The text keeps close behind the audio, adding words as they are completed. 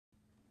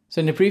So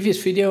in the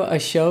previous video, I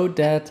showed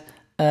that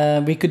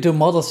we could do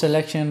model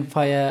selection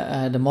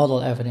via the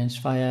model evidence,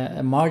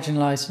 via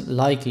marginalized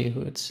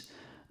likelihoods.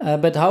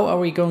 But how are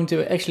we going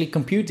to actually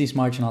compute these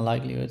marginal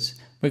likelihoods?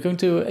 We're going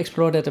to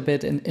explore that a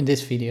bit in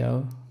this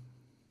video.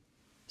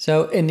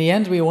 So in the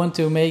end, we want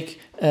to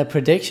make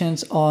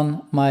predictions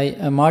on my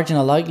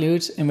marginal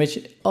likelihoods in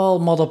which all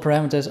model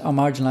parameters are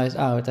marginalized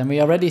out. And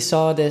we already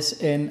saw this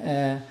in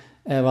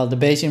the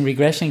Bayesian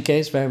regression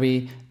case where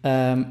we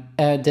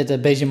did a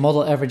Bayesian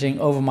model averaging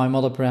over my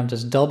model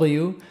parameters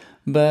W.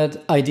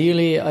 But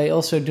ideally, I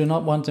also do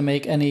not want to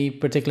make any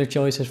particular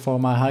choices for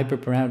my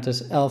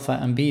hyperparameters alpha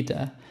and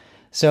beta.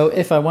 So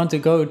if I want to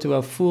go to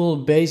a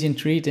full Bayesian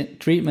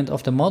treatment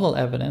of the model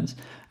evidence,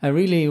 I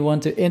really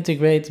want to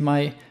integrate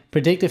my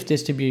predictive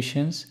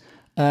distributions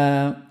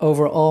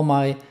over all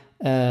my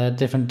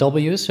different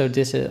W's. So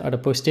these are the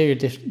posterior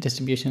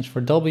distributions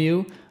for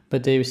W,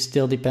 but they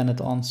still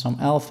dependent on some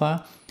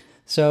alpha.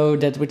 So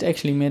that would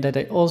actually mean that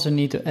I also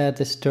need to add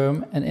this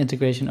term and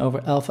integration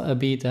over alpha and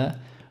beta,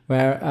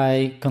 where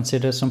I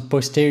consider some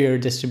posterior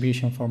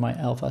distribution for my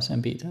alphas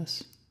and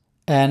betas.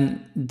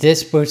 And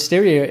this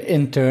posterior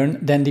in turn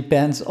then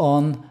depends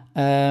on,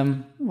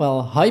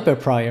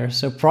 hyperpriors.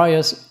 So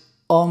priors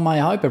on my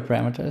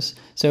hyperparameters.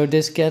 So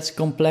this gets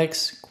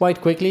complex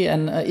quite quickly,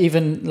 and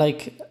even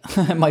like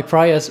my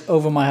priors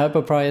over my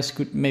hyperpriors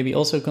could maybe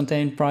also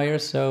contain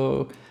priors.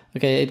 So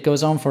okay, it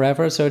goes on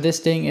forever. So this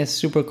thing is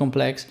super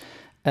complex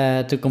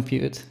to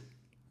compute.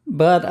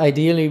 But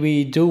ideally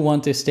we do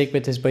want to stick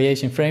with this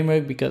Bayesian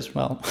framework because,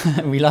 well,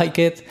 we like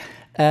it.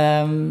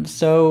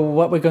 So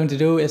what we're going to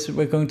do is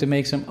we're going to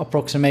make some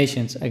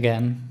approximations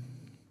again.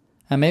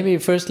 And maybe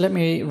first let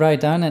me write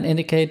down and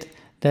indicate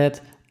that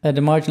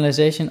the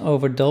marginalization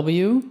over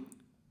W,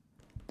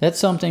 that's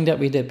something that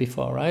we did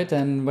before, right?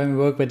 And when we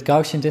work with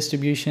Gaussian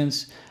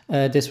distributions,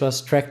 this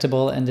was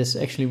tractable and this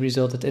actually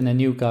resulted in a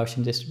new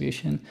Gaussian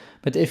distribution.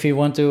 But if you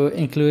want to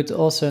include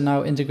also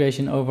now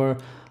integration over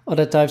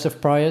other types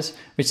of priors,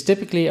 which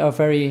typically are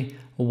very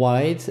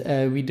wide,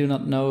 we do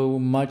not know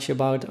much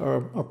about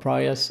our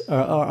priors or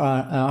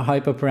our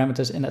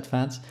hyperparameters in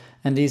advance,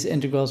 and these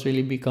integrals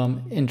really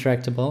become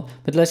intractable.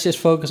 But let's just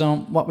focus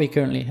on what we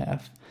currently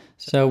have.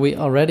 So we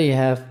already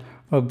have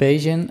our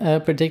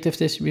Bayesian predictive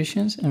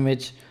distributions in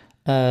which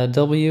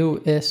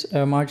W is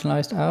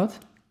marginalized out,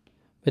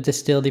 but this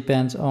still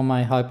depends on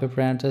my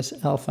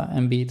hyperparameters alpha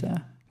and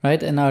beta,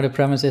 right? And now the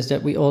premise is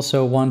that we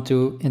also want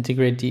to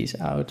integrate these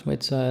out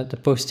with the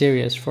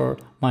posteriors for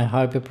my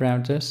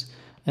hyperparameters,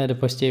 the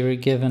posterior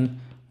given,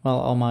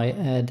 all my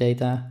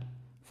data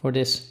for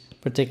this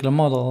particular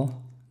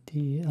model,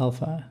 the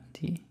alpha,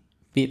 the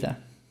beta.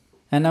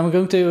 And I'm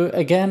going to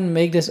again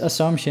make this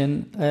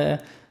assumption,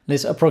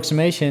 this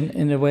approximation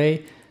in a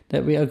way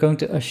that we are going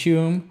to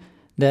assume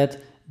that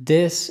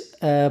this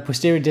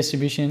posterior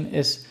distribution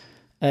is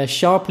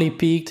sharply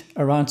peaked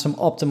around some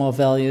optimal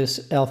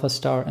values alpha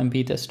star and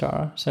beta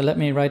star. So let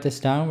me write this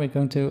down. We're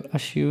going to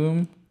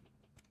assume.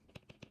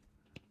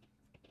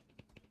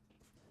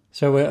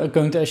 So we're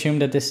going to assume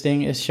that this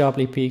thing is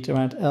sharply peaked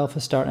around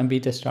alpha star and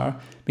beta star,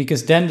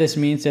 because then this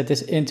means that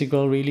this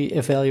integral really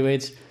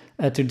evaluates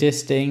to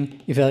this thing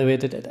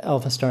evaluated at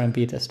alpha star and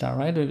beta star,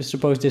 right?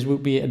 Suppose this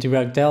would be a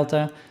Dirac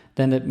delta,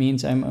 then that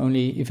means I'm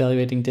only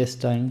evaluating this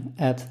thing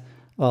at,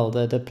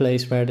 the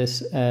place where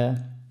this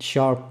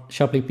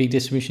sharply peaked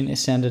distribution is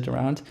centered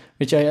around,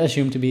 which I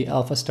assume to be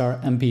alpha star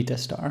and beta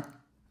star.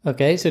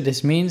 Okay, so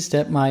this means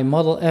that my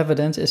model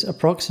evidence is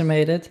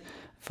approximated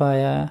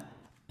via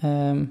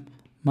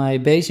my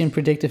Bayesian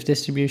predictive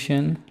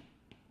distribution.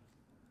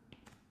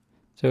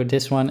 So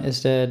this one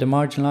is the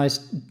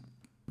marginalized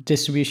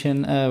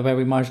distribution where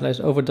we marginalize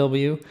over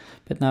W,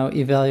 but now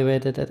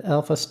evaluated at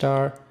alpha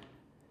star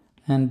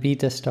and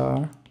beta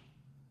star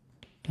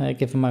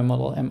given my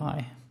model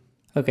MI.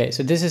 Okay,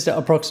 so this is the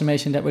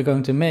approximation that we're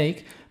going to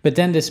make, but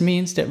then this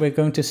means that we're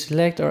going to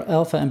select our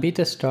alpha and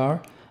beta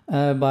star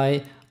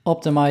by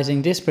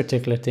optimizing this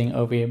particular thing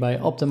over here, by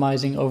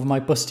optimizing over my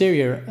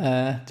posterior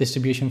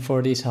distribution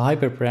for these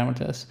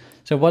hyperparameters.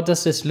 So what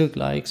does this look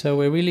like? So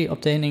we're really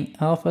obtaining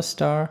alpha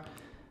star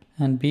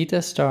and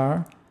beta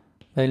star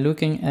by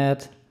looking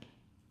at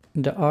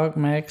the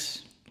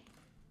argmax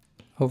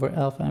over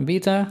alpha and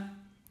beta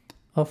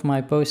of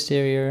my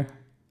posterior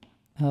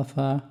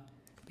alpha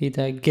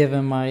beta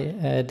given my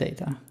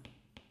data.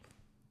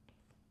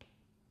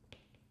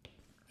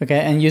 Okay,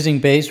 and using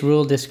Bayes'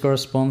 rule, this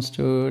corresponds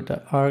to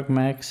the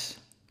argmax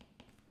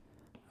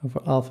over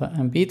alpha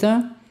and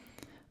beta.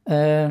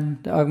 The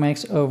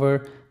argmax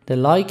over the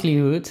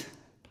likelihood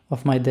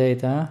of my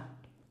data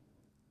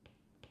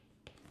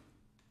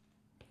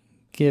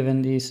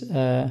given these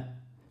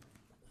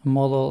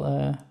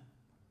model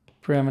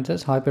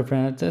parameters,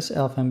 hyperparameters,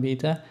 alpha and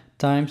beta,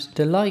 times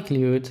the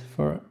likelihood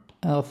for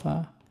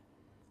alpha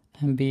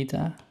and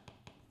beta,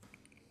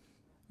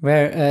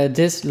 where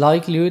this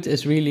likelihood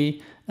is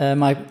really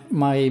my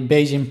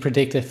Bayesian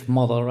predictive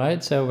model,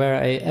 right? So where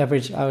I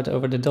average out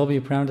over the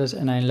W parameters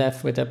and I'm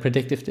left with a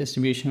predictive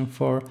distribution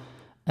for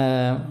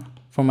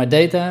my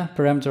data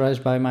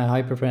parameterized by my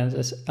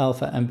hyperparameters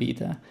alpha and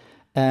beta.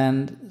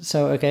 And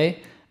so,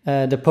 okay,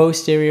 the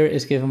posterior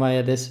is given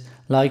by this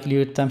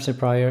likelihood times the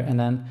prior, and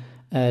then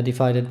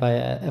divided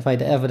by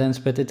the evidence,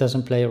 but it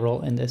doesn't play a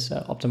role in this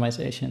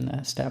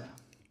optimization step.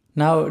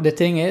 Now, the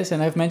thing is,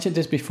 and I've mentioned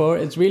this before,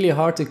 it's really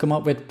hard to come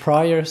up with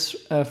priors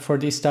for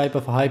these type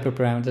of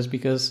hyperparameters,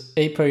 because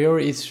a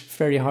priori it's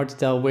very hard to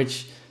tell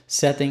which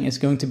setting is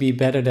going to be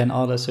better than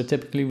others. So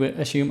typically we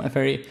assume a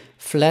very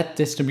flat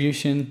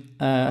distribution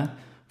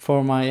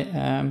for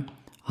my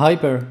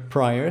hyper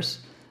priors,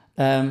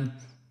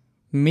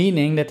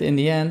 meaning that in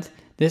the end,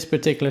 this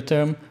particular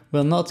term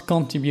will not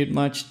contribute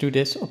much to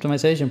this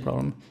optimization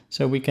problem.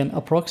 So we can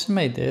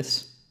approximate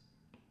this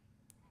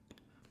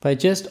by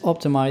just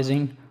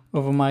optimizing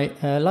over my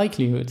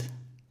likelihood.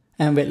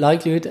 And with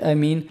likelihood, I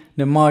mean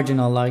the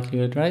marginal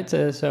likelihood, right?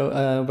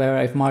 Where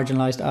I've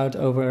marginalized out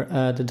over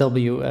the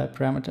W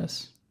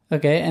parameters.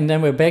 Okay, and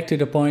then we're back to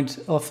the point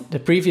of the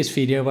previous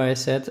video where I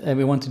said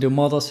we want to do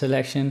model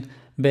selection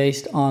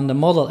based on the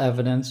model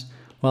evidence.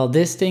 Well,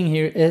 this thing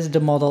here is the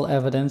model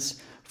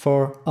evidence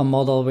for a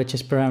model which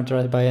is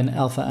parameterized by an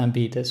alpha and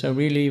beta. So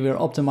really we're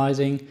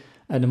optimizing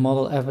the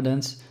model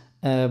evidence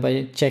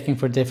by checking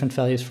for different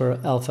values for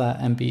alpha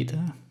and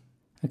beta.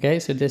 Okay,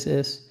 so this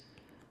is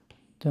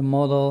the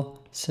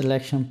model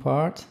selection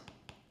part,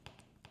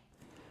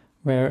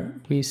 where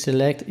we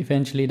select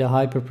eventually the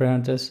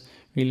hyperparameters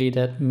really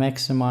that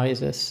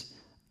maximizes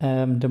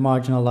the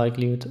marginal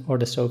likelihood, or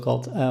the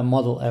so-called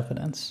model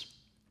evidence.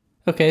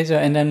 Okay, so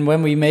and then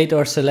when we made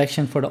our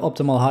selection for the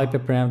optimal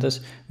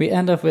hyperparameters, we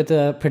end up with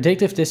a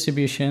predictive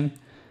distribution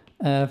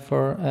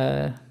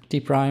for t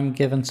prime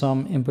given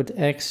some input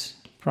x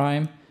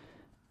prime,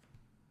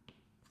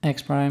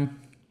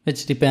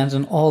 which depends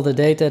on all the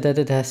data that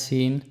it has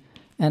seen,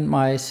 and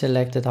my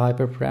selected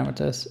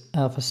hyperparameters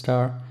alpha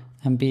star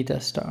and beta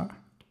star.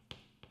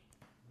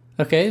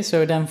 Okay,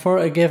 so then for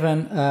a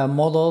given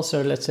model,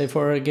 so let's say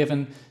for a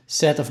given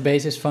set of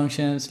basis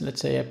functions,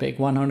 let's say I pick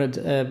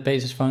 100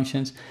 basis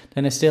functions,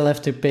 then I still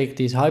have to pick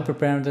these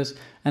hyperparameters,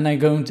 and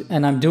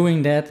I'm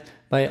doing that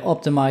by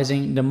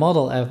optimizing the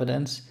model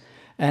evidence.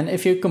 And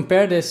if you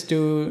compare this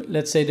to,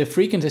 let's say, the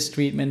frequentist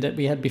treatment that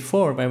we had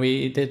before, where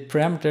we did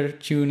parameter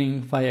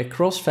tuning via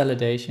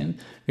cross-validation,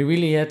 we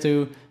really had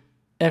to,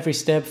 every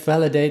step,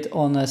 validate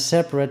on a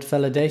separate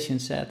validation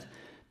set.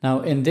 Now,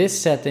 in this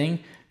setting,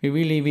 we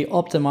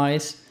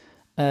optimize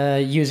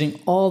using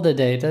all the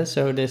data.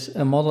 So this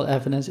model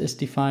evidence is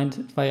defined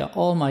via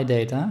all my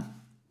data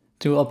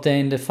to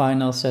obtain the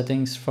final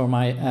settings for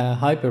my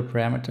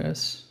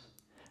hyperparameters.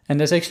 And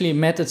there's actually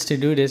methods to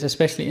do this,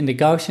 especially in the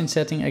Gaussian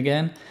setting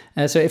again.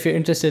 So if you're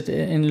interested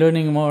in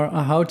learning more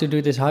on how to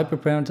do this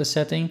hyperparameter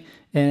setting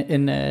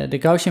in the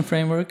Gaussian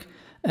framework,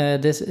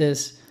 this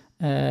is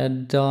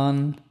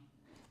done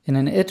in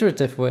an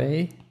iterative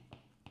way.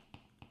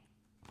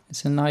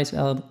 It's a nice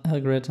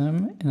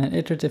algorithm in an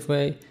iterative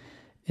way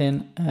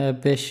in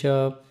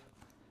Bishop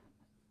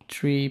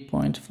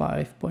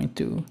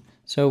 3.5.2.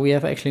 So we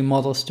have actually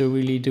models to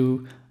really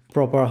do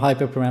proper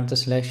hyperparameter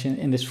selection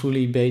in this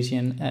fully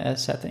Bayesian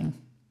setting.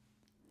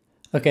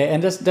 Okay,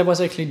 and that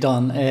was actually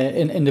done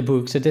in the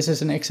book. So this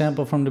is an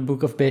example from the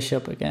book of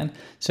Bishop again.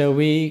 So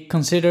we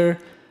consider,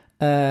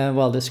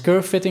 this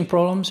curve fitting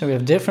problem. So we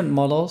have different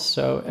models.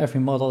 So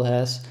every model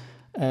has,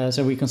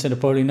 so we consider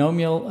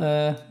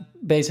polynomial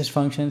basis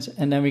functions,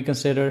 and then we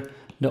consider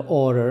the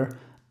order.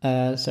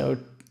 The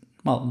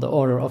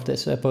order of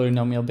this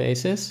polynomial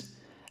basis.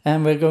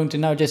 And we're going to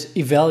now just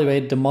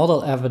evaluate the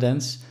model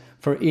evidence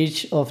for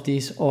each of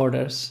these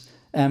orders,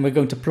 and we're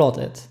going to plot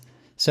it.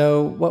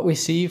 So what we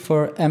see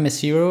for m is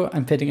 0,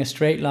 I'm fitting a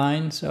straight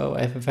line, so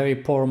I have a very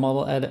poor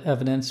model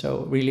evidence,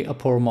 so really a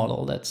poor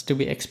model, that's to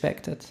be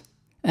expected.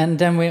 And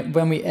then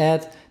when we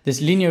add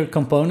this linear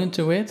component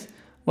to it,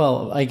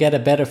 well, I get a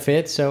better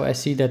fit, so I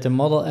see that the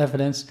model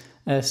evidence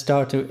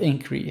start to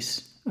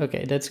increase.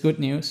 Okay, that's good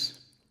news.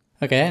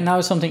 Okay, and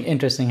now something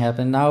interesting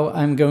happened. Now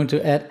I'm going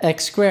to add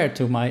x squared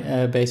to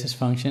my basis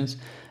functions.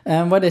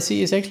 And what I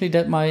see is actually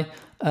that my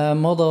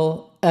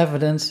model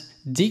evidence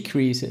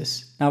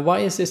decreases. Now, why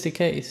is this the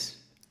case?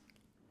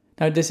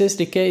 Now, this is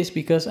the case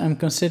because I'm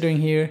considering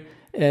here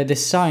the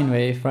sine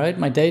wave, right?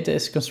 My data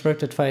is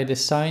constructed via the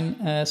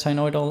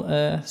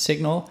sinusoidal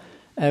signal,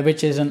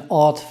 which is an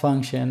odd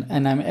function.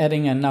 And I'm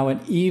adding now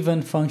an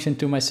even function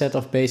to my set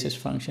of basis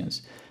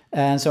functions.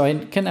 And so I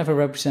can never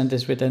represent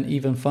this with an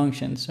even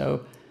function.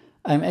 So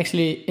I'm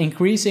actually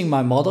increasing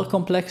my model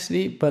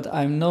complexity, but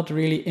I'm not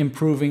really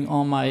improving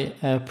on my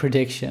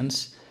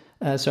predictions.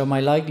 So my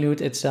likelihood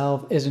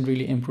itself isn't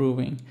really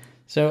improving.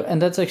 So,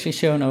 and that's actually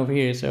shown over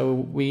here. So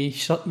we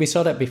saw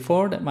that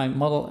before, that my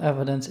model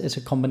evidence is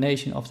a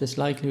combination of this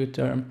likelihood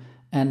term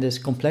and this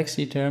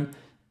complexity term.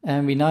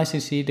 And we nicely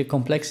see the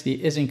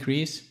complexity is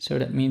increased. So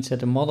that means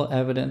that the model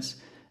evidence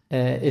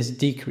is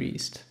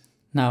decreased.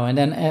 Now, and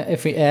then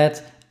if we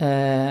add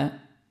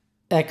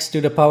x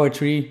to the power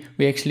 3,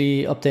 we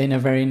actually obtain a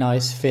very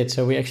nice fit.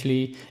 So we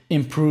actually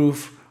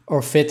improve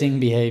our fitting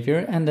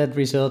behavior, and that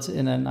results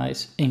in a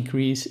nice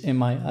increase in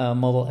my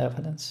model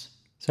evidence.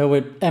 So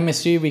with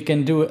MSC, we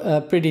can do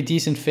a pretty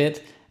decent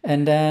fit,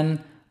 and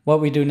then what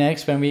we do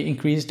next when we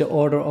increase the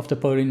order of the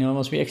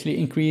polynomials, we actually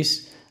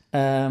increase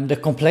the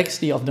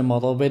complexity of the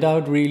model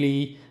without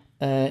really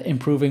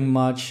improving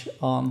much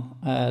on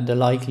the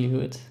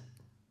likelihood.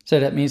 So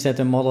that means that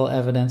the model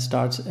evidence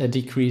starts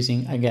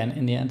decreasing again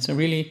in the end. So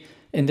really,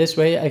 in this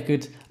way, I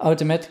could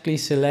automatically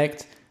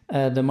select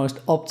the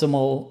most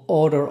optimal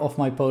order of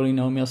my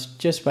polynomials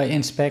just by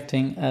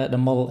inspecting the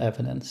model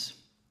evidence.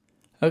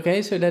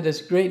 Okay, so that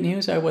is great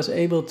news. I was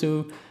able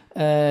to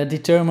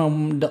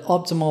determine the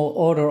optimal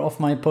order of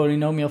my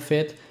polynomial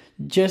fit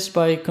just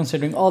by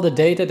considering all the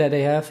data that I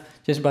have,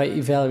 just by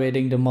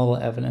evaluating the model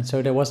evidence.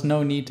 So there was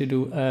no need to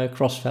do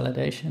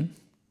cross-validation.